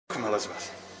welcome,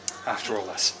 Elizabeth, after all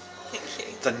this. Thank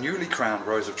you. The newly crowned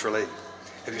Rose of Tralee.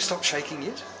 Have you stopped shaking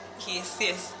yet? Yes,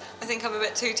 yes. I think I'm a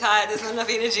bit too tired. There's not enough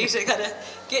energy to kind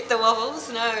of get the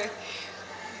wobbles. No.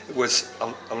 It was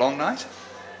a long night?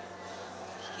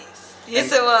 Yes.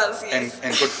 Yes, it was. Yes.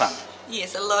 And good fun?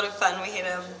 Yes, a lot of fun. We had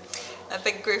a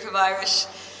big group of Irish.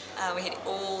 We had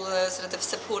all the sort of the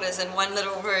supporters in one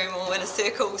little room, all in a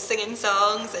circle, singing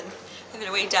songs and having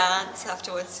a wee dance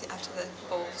afterwards, after the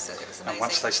ball. So it was amazing. And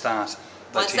once they start,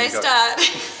 Once they start.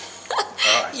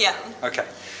 All right. Yeah. Okay.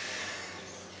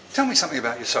 Tell me something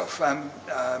about yourself.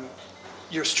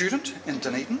 You're a student in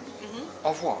Dunedin. Mm-hmm.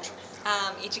 Of what?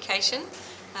 Education,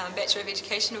 Bachelor of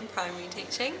Education in Primary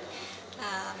Teaching,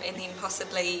 and then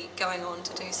possibly going on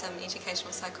to do some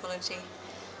educational psychology.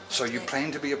 So you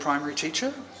plan to be a primary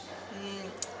teacher?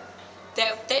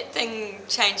 That thing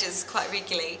changes quite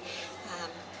regularly.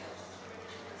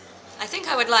 I think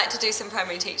I would like to do some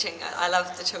primary teaching. I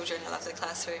love the children, I love the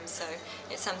classroom, so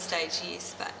at some stage,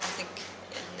 yes, but I think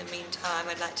in the meantime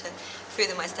I'd like to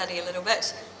further my study a little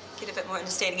bit, get a bit more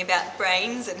understanding about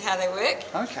brains and how they work.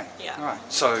 Okay, yeah. All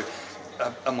right. So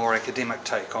a more academic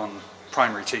take on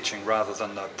primary teaching rather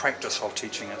than the practice of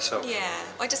teaching itself. Yeah,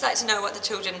 I just like to know what the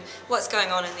children, what's going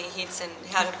on in their heads and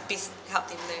how to best help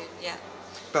them learn, yeah.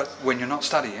 But when you're not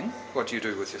studying, what do you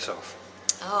do with yourself?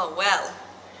 Oh, well,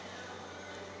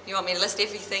 you want me to list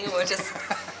everything or just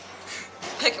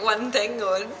pick one thing?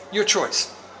 Or Your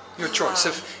choice. Your choice.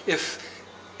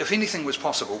 If anything was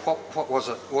possible,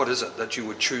 what is it that you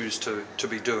would choose to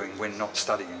be doing when not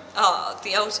studying? Oh,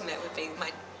 the ultimate would be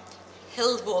my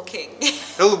hill walking.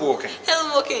 Hill walking.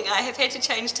 Hill walking. I have had to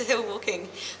change to hill walking.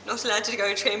 Not allowed to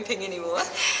go tramping anymore.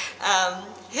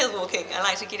 Hill walking. I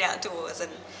like to get outdoors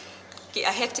and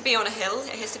I have to be on a hill.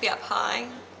 It has to be up high.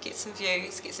 Get some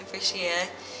views, get some fresh air,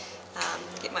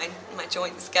 get my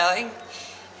joints going.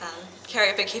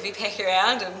 Carry a big heavy pack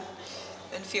around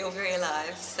and feel very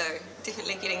alive. So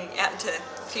definitely getting out into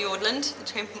Fiordland, the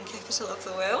tramping capital of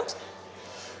the world.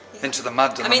 Yeah. Into the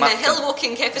mud and the the muck. hill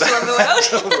walking capital of the world.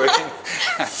 Hill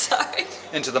walking. Sorry.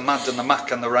 Into the mud and the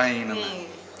muck and the rain and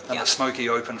yep. the smoky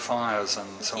open fires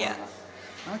and so yeah.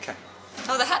 on. Okay.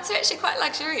 Oh, the huts are actually quite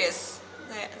luxurious.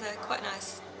 They're quite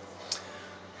nice.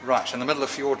 Right, in the middle of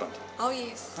Fiordland. Oh,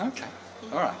 yes. Okay,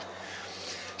 all right.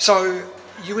 So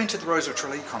you entered the Rose of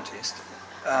Tralee contest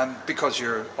because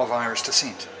you're of Irish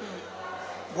descent.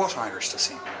 What Irish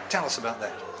descent? Tell us about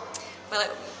that. Well,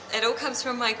 it all comes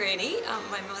from my granny,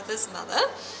 my mother's mother.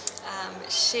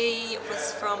 She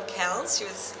was from Kells. She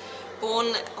was born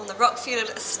on the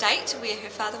Rockfield estate where her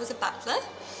father was a butler.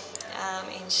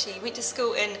 And she went to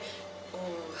school in,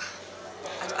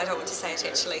 I don't want to say it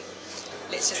actually.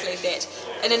 Let's just leave that.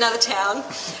 In another town.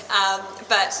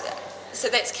 So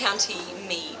that's County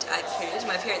Meath, I've heard.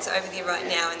 My parents are over there right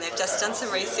now and they've just done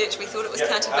some research. We thought it was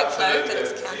County Wicklow, but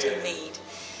it's County Meath.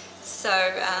 So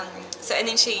and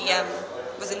then she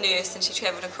was a nurse and she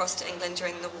travelled across to England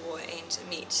during the war and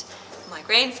met my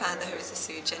grandfather, who was a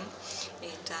surgeon.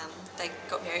 And they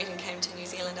got married and came to New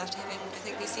Zealand after having, I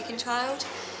think, their second child.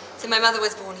 So my mother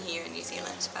was born here in New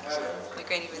Zealand, but my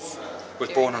granny was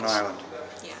born in Ireland?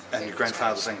 Yeah. And your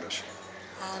grandfather's English?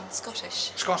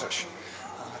 Scottish. Scottish.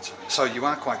 So you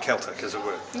are quite Celtic, as it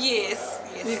were. Yes,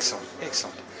 yes. Excellent,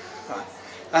 excellent.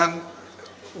 Right.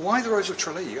 Why the Rose of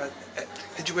Tralee?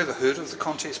 Had you ever heard of the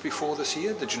contest before this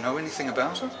year? Did you know anything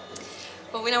about it?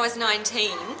 Well, when I was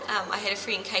 19, I had a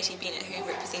friend, Katie Bennett, who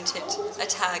represented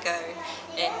Otago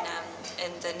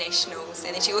in the Nationals,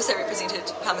 and then she also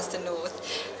represented Palmerston North.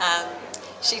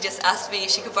 She just asked me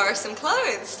if she could borrow some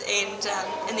clothes,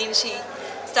 and then she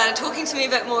started talking to me a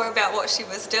bit more about what she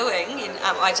was doing, and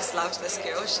I just loved this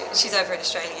girl. She's over in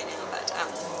Australia now, but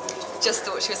just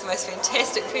thought she was the most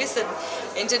fantastic person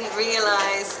and didn't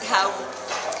realise how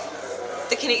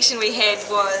the connection we had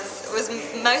was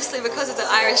mostly because of the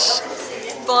Irish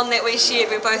bond that we shared.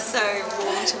 We're both so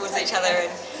warm towards each other,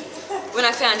 and when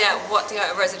I found out what the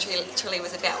Rose of Tralee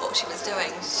was about, what she was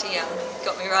doing, she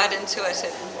got me right into it.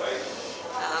 And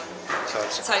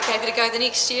so I gave it a go the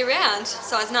next year round.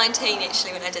 So I was 19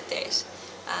 actually when I did that.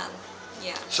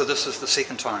 Yeah. So this is the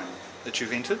second time that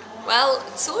you've entered? Well,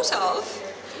 sort of.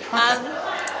 Okay.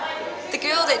 The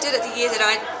girl that did it the year the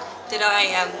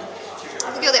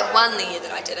girl that won the year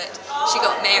that I did it, she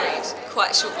got married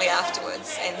quite shortly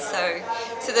afterwards, and so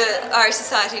the Irish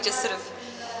Society just sort of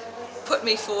put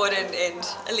me forward and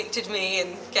elected me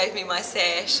and gave me my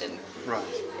sash and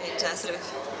sort of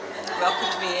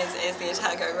welcomed me as the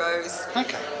Otago Rose.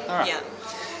 Okay, all right. Yeah.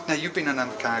 Now you've been in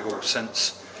Invercargill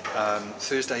since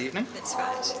Thursday evening? That's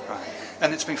right. Right.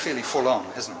 And it's been fairly full on,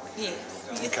 hasn't it?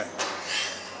 Yes. Okay.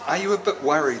 Are you a bit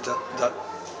worried that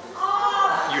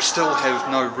you you still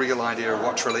have no real idea of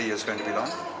what Tralee is going to be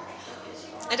like?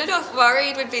 I don't know if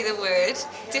worried would be the word.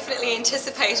 Definitely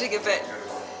anticipating a bit.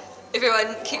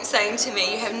 Everyone keeps saying to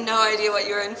me, you have no idea what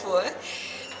you're in for.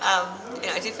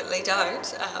 I definitely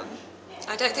don't.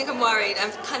 I don't think I'm worried.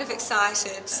 I'm kind of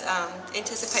excited,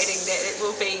 anticipating that it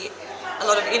will be a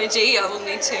lot of energy. I will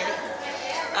need to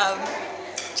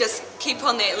just keep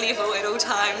on that level at all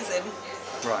times. And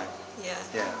right.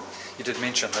 Yeah. You did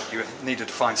mention that you needed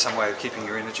to find some way of keeping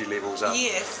your energy levels up.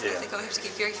 Yes, yeah. I think I'll have to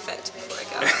get very fit before I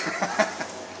go.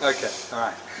 Okay, all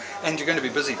right. And you're going to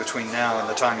be busy between now and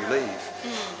the time you leave.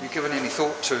 You given any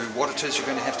thought to what it is you're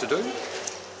going to have to do?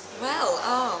 Well,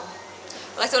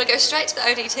 I thought I'd go straight to the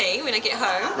ODT when I get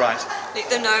home. Right. Let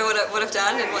them know what I've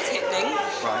done and what's happening.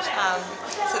 Right.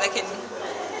 So they can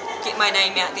get my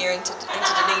name out there into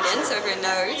Dunedin so everyone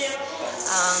knows.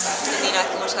 And then I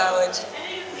thought I would...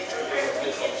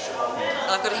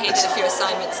 I've got to hand in a few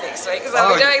assignments next week, so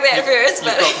I'll be doing that first.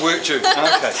 You've got work due.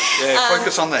 Okay, yeah,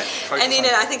 focus on that. And then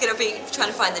I think it'll be trying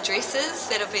to find the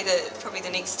dresses. That'll be probably the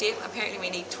next step. Apparently we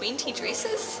need 20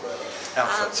 dresses.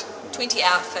 Outfits. 20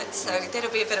 outfits, so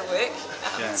that'll be a bit of work.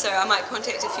 Yeah. So I might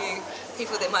contact a few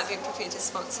people that might be prepared to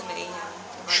sponsor me.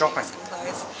 Shopping. Some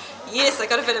clothes. Yes, I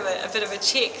got a bit of a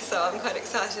check, so I'm quite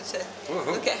excited to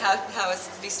look at how is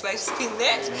the best way to spend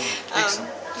that.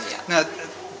 Excellent. Yeah. Now,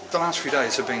 the last few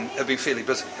days have been fairly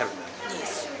busy, haven't they?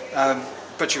 Yes.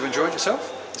 But you've enjoyed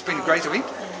yourself? It's been a great event?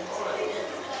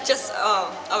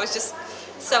 I was just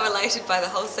so elated by the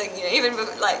whole thing. Even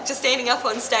like just standing up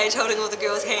on stage holding all the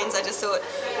girls' hands, I just thought,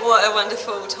 what a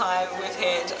wonderful time we've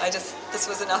had. This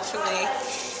was enough for me.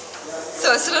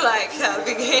 So it's sort of like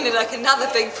being handed like another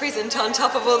big present on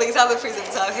top of all these other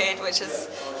presents I've had, which is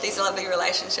these lovely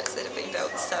relationships that have been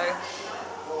built. So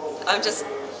I'm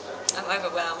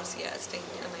overwhelmed. Yeah, it's been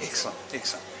amazing.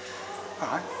 Excellent. All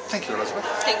right. Thank you, Elizabeth.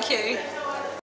 Thank you.